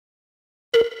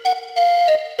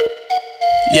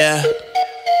Yeah.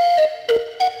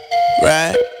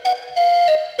 Right.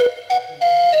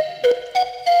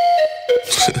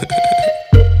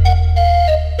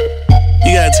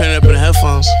 You gotta turn it up in the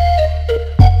headphones.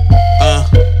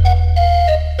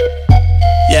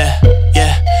 Yeah.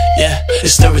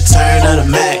 It's the return of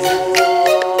the Mac.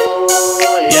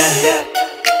 Yeah.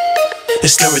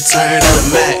 It's the return of the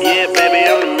Mac. Yeah, baby,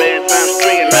 I'm the man times 3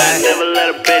 and I never let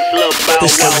a bitch look about.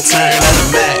 It's the return of the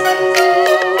Mac.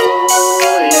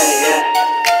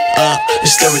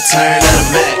 It's the return of the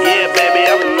Mac. Yeah, baby,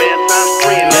 I'm the man times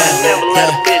 3 and I never let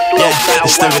a bitch look about.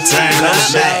 It's the return of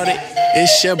the Mac.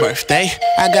 It's your birthday.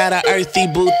 I got a earthy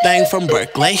boot thing from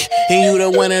Berkeley. And you the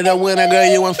winner, girl,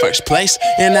 you in first place.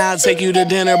 And I'll take you to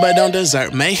dinner, but don't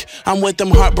desert me. I'm with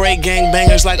them heartbreak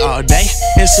gangbangers like all day.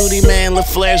 And Sooty Man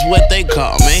LaFleur's what they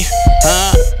call me.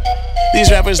 These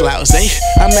rappers lousy.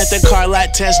 I'm at the car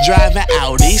lot test driving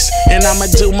Audis. And I'ma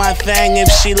do my thing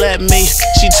if she let me.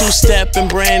 She two-step and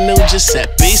brand new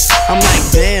Giuseppe's. I'm like,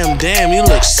 damn, you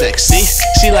look sexy.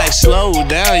 She like, slow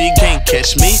down, you can't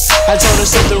catch me. I told her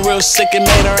something real sick and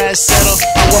made her ass settle.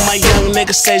 I want my young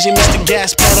nigga says she missed the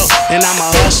gas pedal. And I'm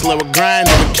a hustler, a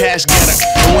grinder, a cash getter.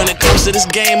 And when it comes to this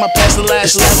game, I pass the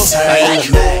last level.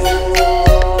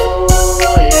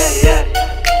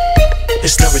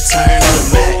 It's the return of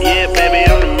the Mac. Yeah, baby,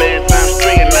 I'm the man times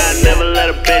 3 and I never let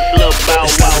a bitch look about.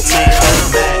 It's the return of the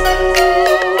Mac.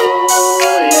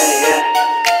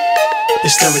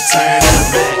 It's the return of the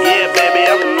Mac. Yeah, baby,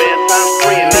 I'm the man times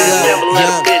 3 and I never let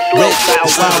a bitch look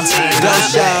about. Go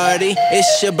shorty,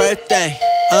 it's your birthday.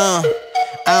 I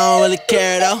don't really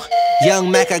care though.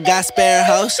 Young Mac, I got spare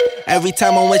hoes. Every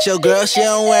time I'm with your girl, she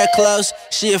don't wear clothes.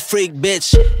 She a freak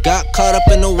bitch. Got caught up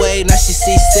in the wave, now she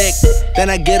seasick. Then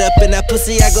I get up in that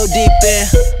pussy, I go deep in.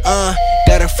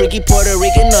 Got a freaky Puerto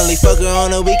Rican, only fuck her on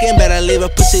the weekend. Better leave her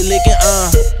pussy licking,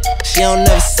 She don't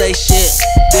never say shit.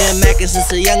 Been mackin'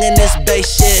 since a young in this bass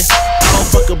shit. I don't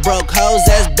fuck a broke hoes,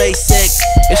 that's basic.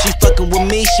 If she fuckin' with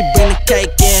me, she bring the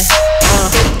cake in.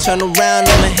 Turn around,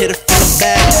 I'ma hit her from the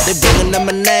back. They bringin' up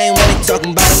my name when they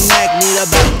talking about a Mac. Need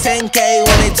about 10K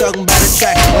when they talking about a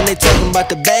track. When they talking about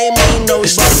the baby, you know we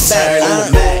brought it back.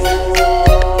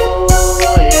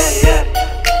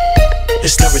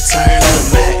 It's the return of the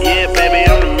Mac. Yeah, baby,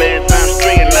 I'm the man times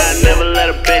 3 and I never let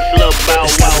a bitch look about.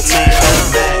 It's the return of the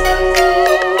Mac.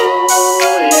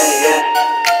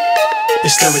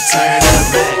 It's the return of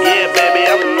the Mac. Yeah, baby,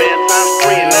 I'm the man times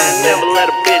 3 and I never let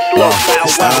a bitch look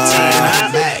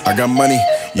about. I got money,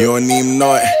 you don't even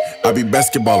know it. I be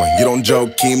basketballin', you don't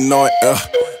joke, keep know it.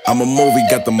 I'm a movie,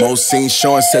 got the most scenes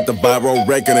showing, set the viral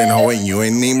record and ho, and you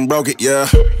ain't even broke it, yeah.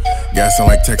 Gassing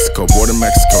like Texaco, border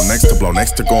Mexico, next to blow,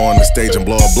 next to go on the stage and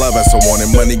blow a blood vessel.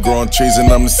 Wanting money, growing trees,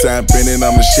 and I'm the sap in it.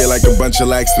 I'm the shit like a bunch of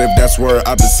laxative, that's where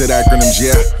opposite acronyms,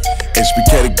 yeah.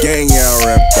 HBK the gang, yeah, I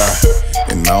rap that.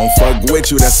 And I don't fuck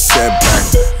with you, that's a setback.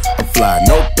 I fly,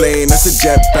 no plane, that's a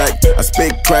jetpack. I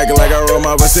spit crack like I roll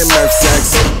my wrist in meth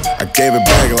sacks. I gave it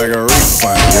back like a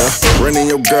refund, yeah. Running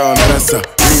your girl, now that's a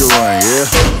rerun, yeah.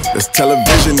 That's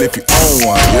television if you own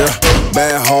one, yeah.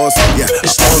 Bad horse, yeah,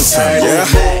 I own some, yeah.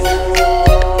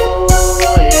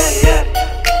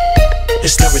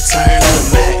 It's the return of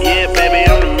the Mac. Yeah, baby,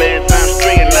 I'm the man times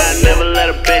 3 and I never let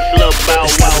a bitch look about.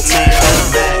 It's the return of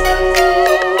the Mac.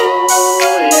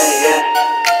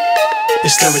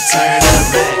 It's the return of the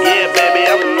Mac. Yeah, baby,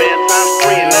 I'm the man times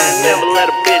 3 and I never let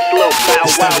a bitch look about.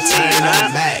 It's the return of the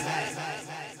Mac.